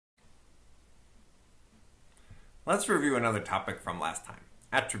Let's review another topic from last time,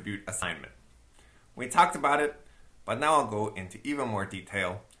 attribute assignment. We talked about it, but now I'll go into even more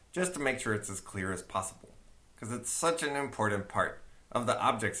detail just to make sure it's as clear as possible, because it's such an important part of the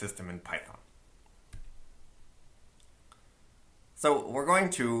object system in Python. So we're going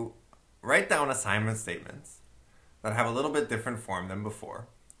to write down assignment statements that have a little bit different form than before.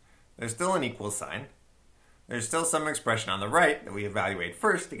 There's still an equal sign. There's still some expression on the right that we evaluate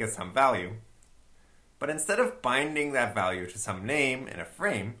first to get some value. But instead of binding that value to some name in a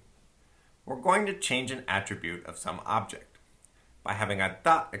frame, we're going to change an attribute of some object by having a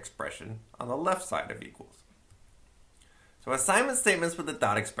dot expression on the left side of equals. So assignment statements with a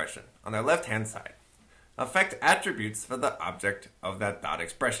dot expression on their left-hand side affect attributes for the object of that dot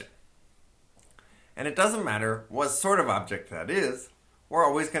expression. And it doesn't matter what sort of object that is, we're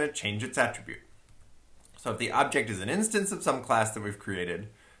always going to change its attribute. So if the object is an instance of some class that we've created,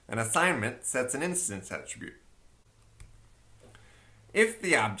 an assignment sets an instance attribute. If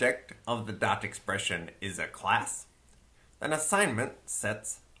the object of the dot expression is a class, then assignment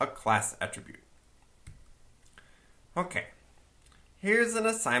sets a class attribute. Okay, here's an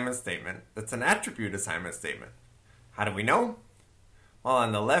assignment statement that's an attribute assignment statement. How do we know? Well,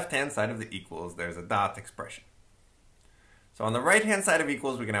 on the left-hand side of the equals, there's a dot expression. So on the right-hand side of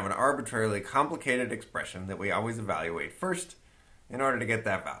equals, we can have an arbitrarily complicated expression that we always evaluate first in order to get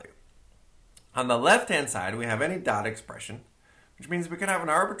that value. On the left-hand side, we have any dot expression, which means we can have an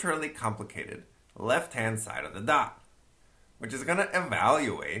arbitrarily complicated left-hand side of the dot, which is going to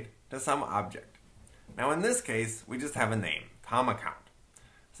evaluate to some object. Now in this case, we just have a name, Tom account.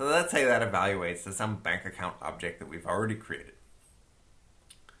 So let's say that evaluates to some bank account object that we've already created.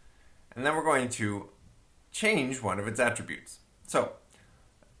 And then we're going to change one of its attributes. So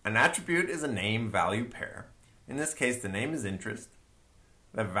an attribute is a name-value pair. In this case, the name is interest,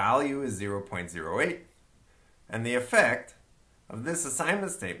 the value is 0.08, and the effect of this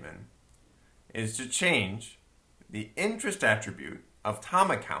assignment statement is to change the interest attribute of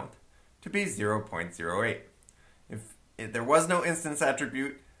Tom account to be 0.08. If there was no instance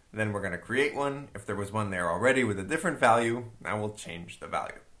attribute, then we're going to create one. If there was one there already with a different value, now we'll change the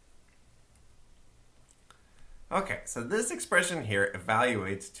value. Okay, so this expression here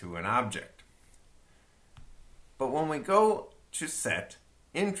evaluates to an object. But when we go to set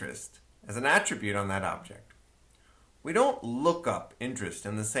interest as an attribute on that object, we don't look up interest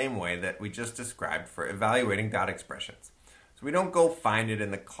in the same way that we just described for evaluating dot expressions. So we don't go find it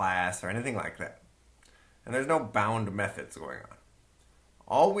in the class or anything like that. And there's no bound methods going on.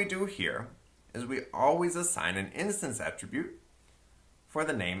 All we do here is we always assign an instance attribute for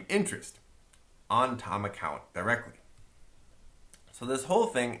the name interest on Tom account directly. So this whole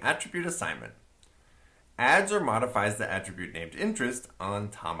thing, attribute assignment, adds or modifies the attribute named interest on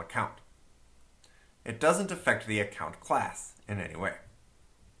Tom account. It doesn't affect the account class in any way.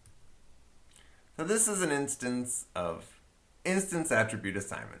 So this is an instance of instance attribute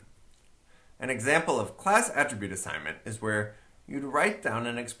assignment. An example of class attribute assignment is where you'd write down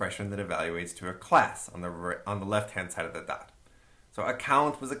an expression that evaluates to a class on the left-hand side of the dot. So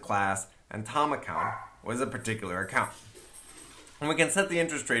account was a class, and Tom account was a particular account. And we can set the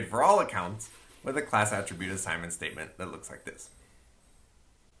interest rate for all accounts with a class attribute assignment statement that looks like this.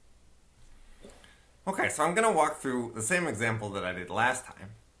 Okay, so I'm going to walk through the same example that I did last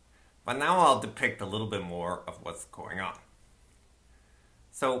time, but now I'll depict a little bit more of what's going on.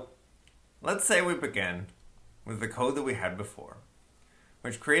 So let's say we begin with the code that we had before,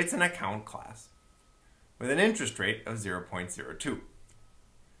 which creates an account class with an interest rate of 0.02.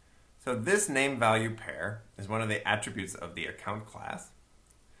 So this name-value pair is one of the attributes of the account class.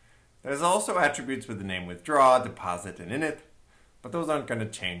 There's also attributes with the name withdraw, deposit, and init, but those aren't going to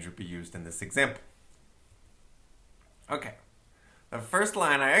change or be used in this example. Okay, the first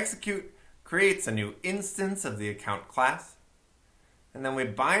line I execute creates a new instance of the account class, and then we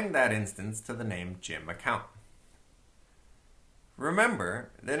bind that instance to the name Jim account. Remember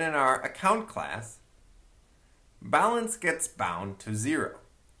that in our account class, balance gets bound to 0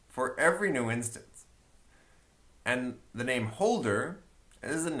 for every new instance. And the name holder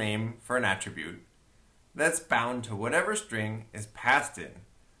is a name for an attribute that's bound to whatever string is passed in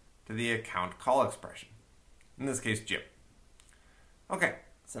to the account call expression. In this case, Jim. Okay,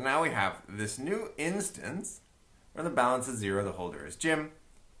 so now we have this new instance where the balance is 0, the holder is Jim,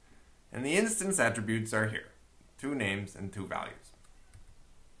 and the instance attributes are here, 2 names and 2 values.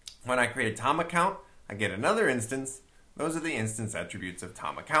 When I create a Tom account, I get another instance. Those are the instance attributes of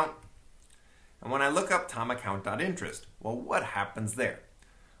Tom account. And when I look up Tom account.interest, well, what happens there?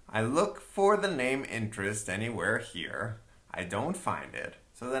 I look for the name interest anywhere here. I don't find it.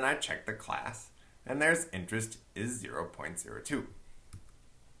 So then I check the class, and there's interest is 0.02.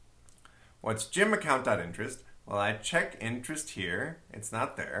 What's Jim account.interest? Well, I check interest here. It's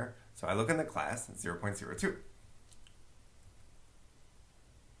not there. So I look in the class, it's 0.02.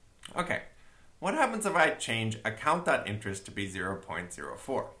 Okay, what happens if I change account.interest to be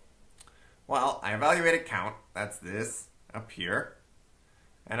 0.04? Well, I evaluate account, that's this up here,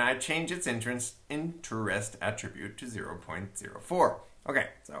 and I change its interest attribute to 0.04. Okay,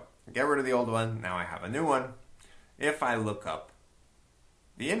 so get rid of the old one, now I have a new one. If I look up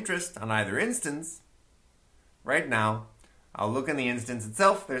the interest on either instance, right now, I'll look in the instance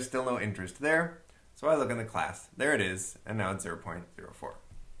itself, there's still no interest there, so I look in the class, there it is, and now it's 0.04.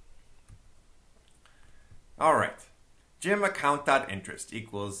 Alright, Jim account.interest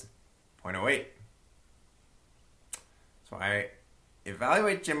equals 0.08. So I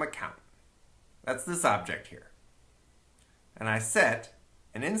evaluate Jim account, that's this object here, and I set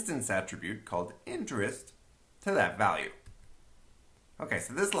an instance attribute called interest to that value. Okay,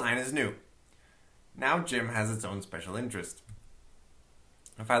 so this line is new. Now Jim has its own special interest.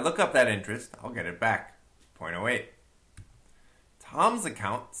 If I look up that interest, I'll get it back, 0.08. Tom's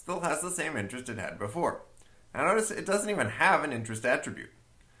account still has the same interest it had before. Now notice it doesn't even have an interest attribute.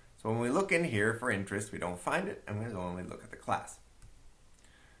 So when we look in here for interest, we don't find it, and we only look at the class.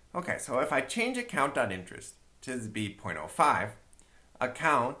 Okay, so if I change account.interest to be 0.05,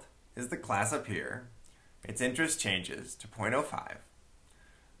 account is the class up here. Its interest changes to 0.05.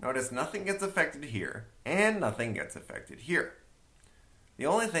 Notice nothing gets affected here, and nothing gets affected here. The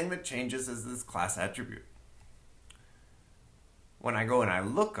only thing that changes is this class attribute. When I go and I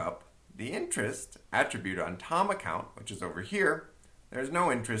look up the interest attribute on Tom account, which is over here, there's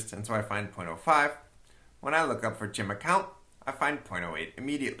no interest, and so I find 0.05. When I look up for Jim account, I find 0.08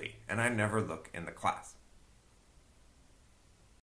 immediately, and I never look in the class.